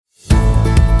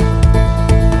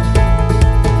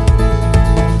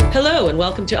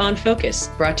welcome to On Focus,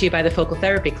 brought to you by the Focal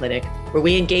Therapy Clinic, where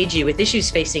we engage you with issues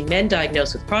facing men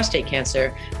diagnosed with prostate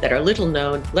cancer that are little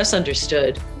known, less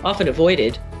understood, often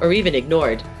avoided, or even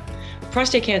ignored.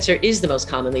 Prostate cancer is the most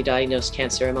commonly diagnosed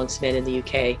cancer amongst men in the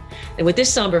UK, and with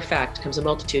this somber fact comes a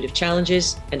multitude of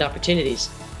challenges and opportunities.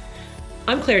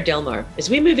 I'm Claire Delmar.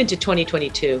 As we move into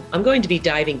 2022, I'm going to be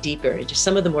diving deeper into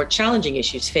some of the more challenging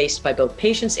issues faced by both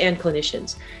patients and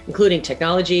clinicians, including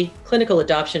technology, clinical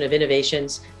adoption of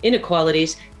innovations,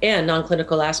 inequalities, and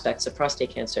non-clinical aspects of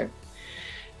prostate cancer.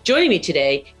 Joining me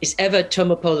today is Eva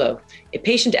Tomopolo, a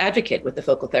patient advocate with the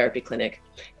Focal Therapy Clinic.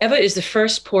 Eva is the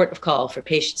first port of call for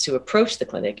patients who approach the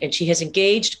clinic, and she has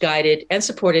engaged, guided, and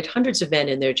supported hundreds of men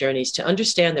in their journeys to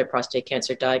understand their prostate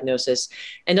cancer diagnosis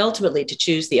and ultimately to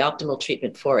choose the optimal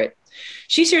treatment for it.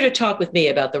 She's here to talk with me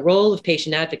about the role of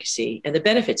patient advocacy and the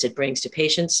benefits it brings to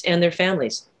patients and their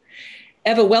families.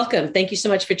 Eva, welcome. Thank you so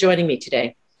much for joining me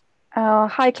today.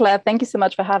 Hi, Claire. Thank you so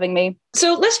much for having me.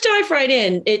 So let's dive right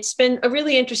in. It's been a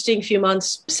really interesting few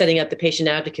months setting up the Patient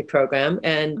Advocate Program.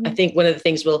 And I think one of the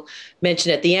things we'll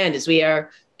mention at the end is we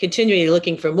are continually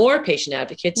looking for more patient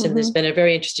advocates. And there's been a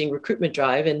very interesting recruitment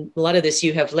drive. And a lot of this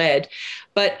you have led.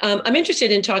 But I'm interested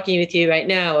in talking with you right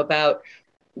now about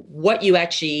what you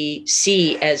actually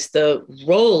see as the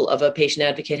role of a patient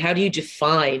advocate. How do you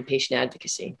define patient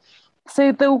advocacy?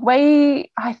 So the way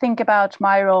I think about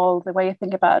my role, the way I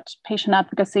think about patient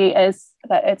advocacy is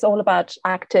that it's all about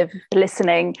active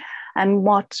listening. And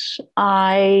what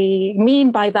I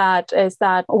mean by that is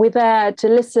that we're there to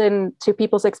listen to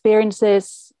people's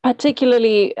experiences,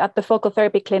 particularly at the Focal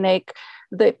Therapy Clinic.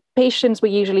 The patients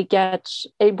we usually get,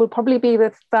 it would probably be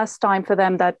the first time for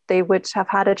them that they would have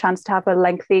had a chance to have a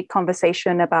lengthy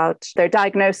conversation about their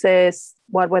diagnosis,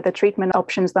 what were the treatment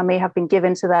options that may have been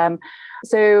given to them.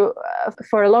 So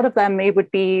for a lot of them, it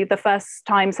would be the first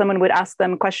time someone would ask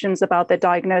them questions about their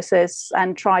diagnosis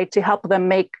and try to help them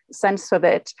make sense of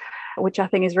it, which I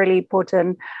think is really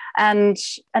important. And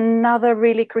another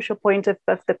really crucial point of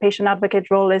the patient advocate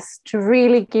role is to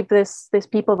really give these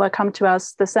people that come to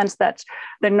us the sense that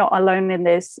they're not alone in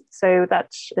this, so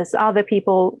that there's other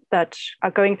people that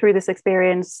are going through this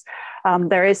experience.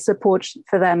 There is support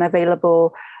for them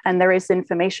available, and there is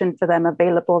information for them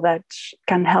available that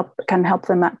can help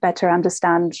them better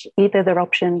understand either their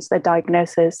options, their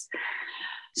diagnosis.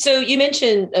 So you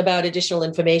mentioned about additional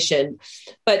information,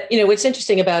 but what's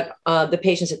interesting about the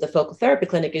patients at the Focal Therapy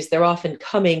Clinic is they're often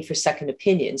coming for second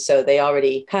opinions, so they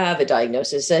already have a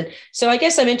diagnosis. And so I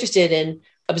guess I'm interested in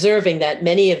observing that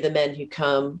many of the men who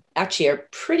come actually are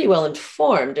pretty well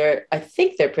informed, or I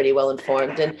think they're pretty well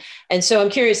informed. And so I'm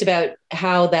curious about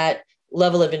how that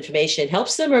level of information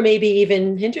helps them or maybe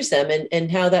even hinders them,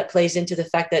 and how that plays into the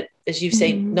fact that, as you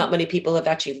say, not many people have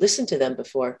actually listened to them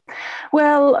before.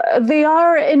 Well, they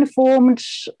are informed.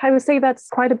 I would say that's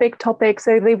quite a big topic.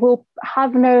 So they will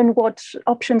have known what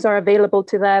options are available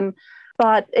to them.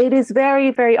 But it is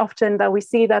very, very often that we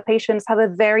see that patients have a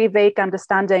very vague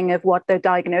understanding of what their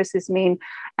diagnosis mean.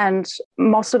 And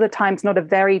most of the times, not a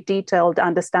very detailed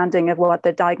understanding of what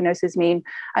their diagnosis mean.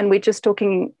 And we're just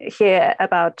talking here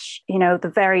about,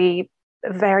 the very,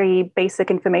 very basic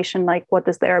information, like what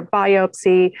is their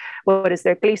biopsy, what is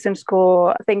their Gleason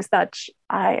score, things that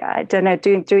I don't know,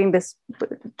 doing this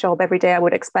job every day, I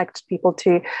would expect people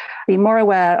to be more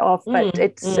aware of, but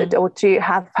or to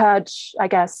have heard, I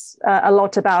guess, a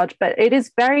lot about. But it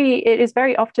is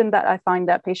very often that I find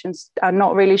that patients are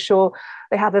not really sure.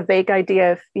 They have a vague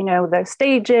idea of, their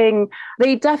staging.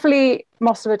 They definitely,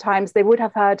 most of the times, they would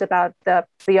have heard about the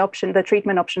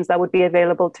treatment options that would be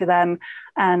available to them.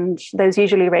 And those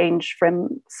usually range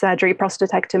from surgery,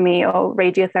 prostatectomy, or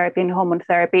radiotherapy and hormone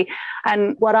therapy.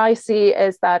 And what I see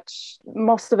is that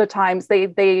most of the times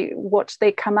what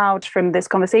they come out from this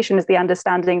conversation is the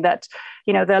understanding that,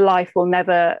 their life will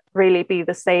never really be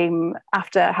the same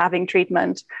after having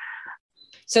treatment.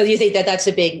 So you think that that's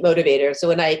a big motivator? So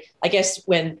when I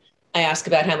ask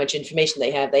about how much information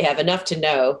they have enough to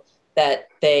know that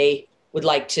they would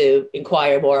like to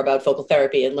inquire more about focal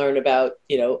therapy and learn about,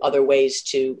 other ways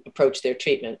to approach their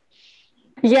treatment.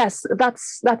 Yes,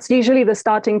 that's usually the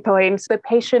starting point. The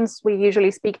patients we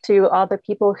usually speak to are the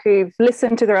people who've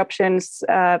listened to their options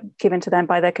given to them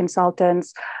by their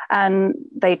consultants, and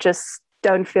they just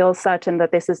don't feel certain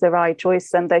that this is the right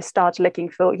choice, and they start looking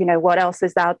for, what else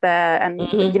is out there, and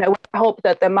hope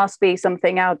that there must be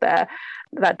something out there,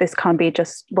 that this can't be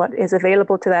just what is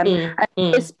available to them. At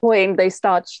this point, they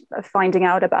start finding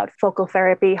out about focal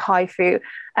therapy, HIFU,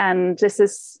 and this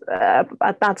is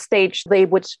at that stage they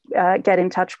would get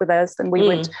in touch with us, and we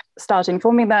would start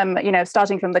informing them.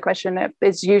 Starting from the question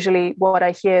is usually what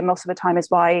I hear most of the time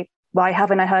is why why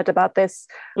haven't I heard about this?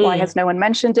 Why has no one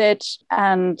mentioned it?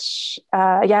 And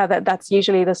that's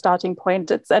usually the starting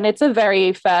point. It's a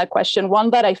very fair question,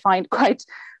 one that I find quite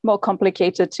more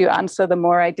complicated to answer the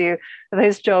more I do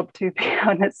this job, to be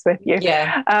honest with you.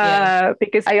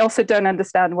 Because I also don't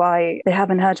understand why they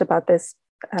haven't heard about this.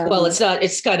 Well,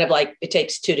 it's kind of like it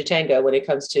takes two to tango when it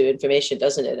comes to information,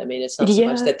 doesn't it? I mean, it's not so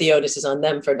much that the onus is on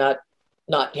them for not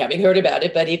having heard about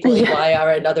it, but equally, why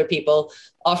aren't other people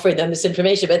offering them this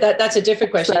information? But that's a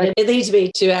different question. Right. It leads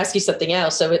me to ask you something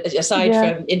else. So aside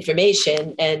from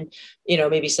information and,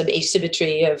 maybe some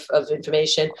asymmetry of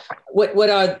information,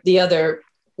 what are the other,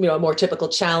 more typical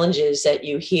challenges that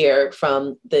you hear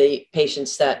from the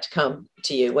patients that come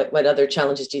to you? What other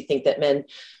challenges do you think that men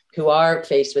who are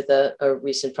faced with a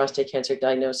recent prostate cancer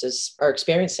diagnosis are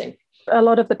experiencing? A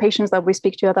lot of the patients that we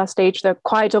speak to at that stage, they're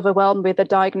quite overwhelmed with the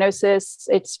diagnosis.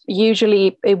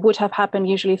 It would have happened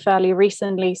usually fairly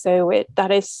recently. So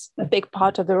that is a big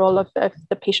part of the role of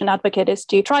the patient advocate, is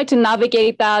to try to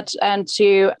navigate that and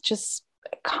to just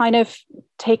kind of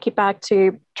take it back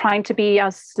to trying to be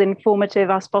as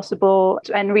informative as possible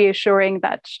and reassuring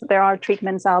that there are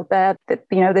treatments out there, that,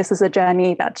 this is a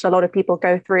journey that a lot of people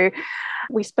go through.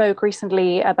 We spoke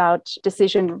recently about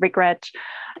decision regret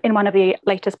in one of the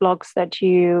latest blogs that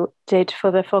you did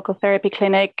for the Focal Therapy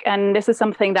Clinic. And this is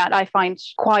something that I find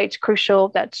quite crucial,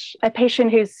 that a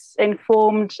patient who's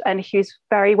informed and who's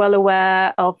very well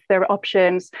aware of their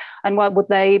options and what would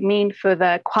they mean for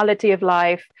the quality of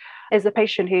life is a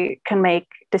patient who can make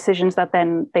decisions that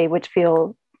then they would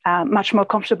feel much more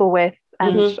comfortable with.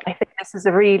 And I think this is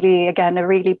a really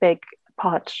big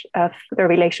part of the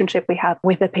relationship we have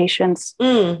with the patients.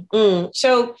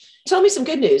 So tell me some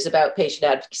good news about patient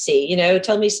advocacy.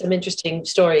 Tell me some interesting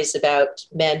stories about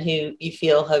men who you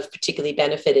feel have particularly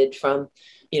benefited from,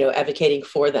 advocating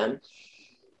for them.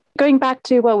 Going back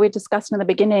to what we discussed in the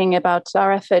beginning about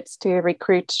our efforts to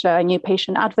recruit new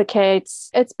patient advocates,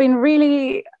 it's been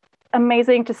really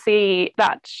amazing to see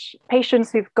that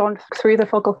patients who've gone through the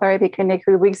Focal Therapy Clinic,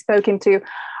 who we've spoken to,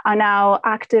 are now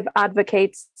active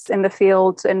advocates in the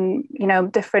field in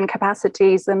different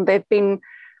capacities, and they've been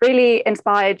really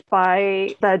inspired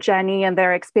by their journey and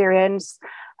their experience.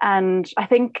 And I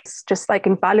think it's just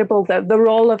invaluable. The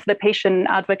role of the patient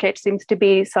advocate seems to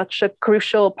be such a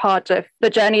crucial part of the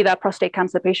journey that prostate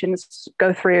cancer patients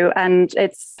go through, and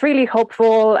it's really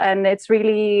hopeful and it's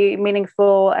really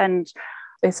meaningful, and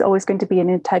it's always going to be an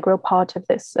integral part of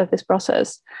this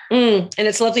process. And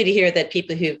it's lovely to hear that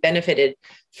people who've benefited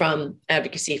from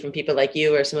advocacy from people like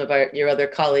you or some of your other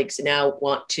colleagues now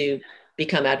want to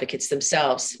become advocates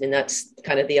themselves. I mean, that's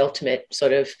kind of the ultimate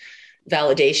sort of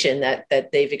validation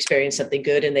that they've experienced something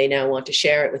good and they now want to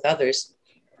share it with others.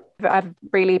 I've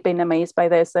really been amazed by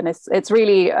this, and it's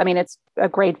really, it's a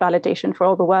great validation for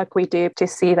all the work we do to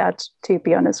see that, to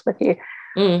be honest with you.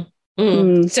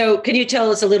 So can you tell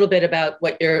us a little bit about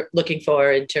what you're looking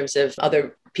for in terms of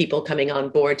other people coming on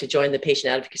board to join the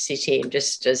patient advocacy team?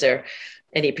 Just, is there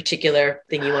any particular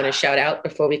thing you want to shout out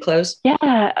before we close?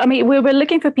 Yeah, we're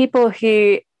looking for people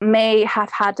who may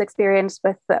have had experience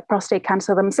with prostate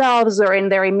cancer themselves or in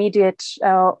their immediate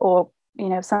or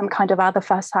some kind of other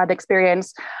first-hand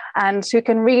experience, and who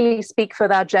can really speak for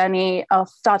that journey of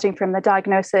starting from the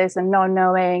diagnosis and not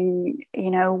knowing,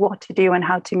 what to do and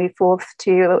how to move forth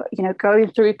to,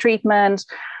 going through treatment,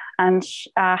 and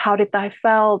how did they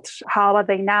felt, how are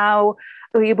they now?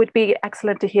 It would be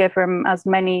excellent to hear from as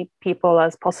many people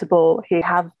as possible who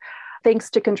have things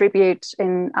to contribute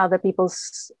in other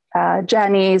people's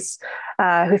journeys,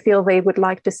 who feel they would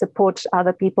like to support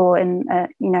other people in,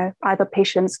 either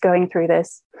patients going through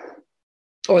this.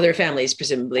 Or their families,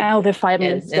 presumably. Oh, their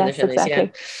families, and their families, exactly.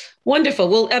 Yeah. Wonderful.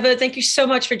 Well, Eva, thank you so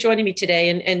much for joining me today,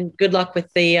 and good luck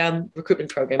with the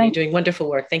recruitment program. You're doing wonderful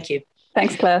work. Thank you.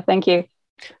 Thanks, Claire. Thank you.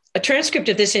 A transcript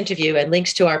of this interview and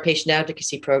links to our patient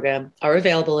advocacy program are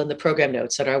available in the program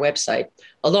notes on our website,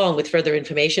 along with further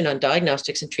information on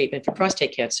diagnostics and treatment for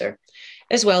prostate cancer,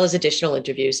 as well as additional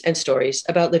interviews and stories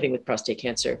about living with prostate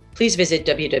cancer. Please visit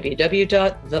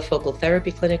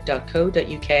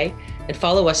www.thefocaltherapyclinic.co.uk and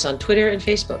follow us on Twitter and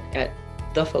Facebook at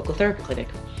The Focal Therapy Clinic.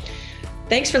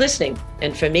 Thanks for listening.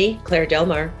 And for me, Claire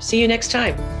Delmar, see you next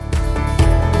time.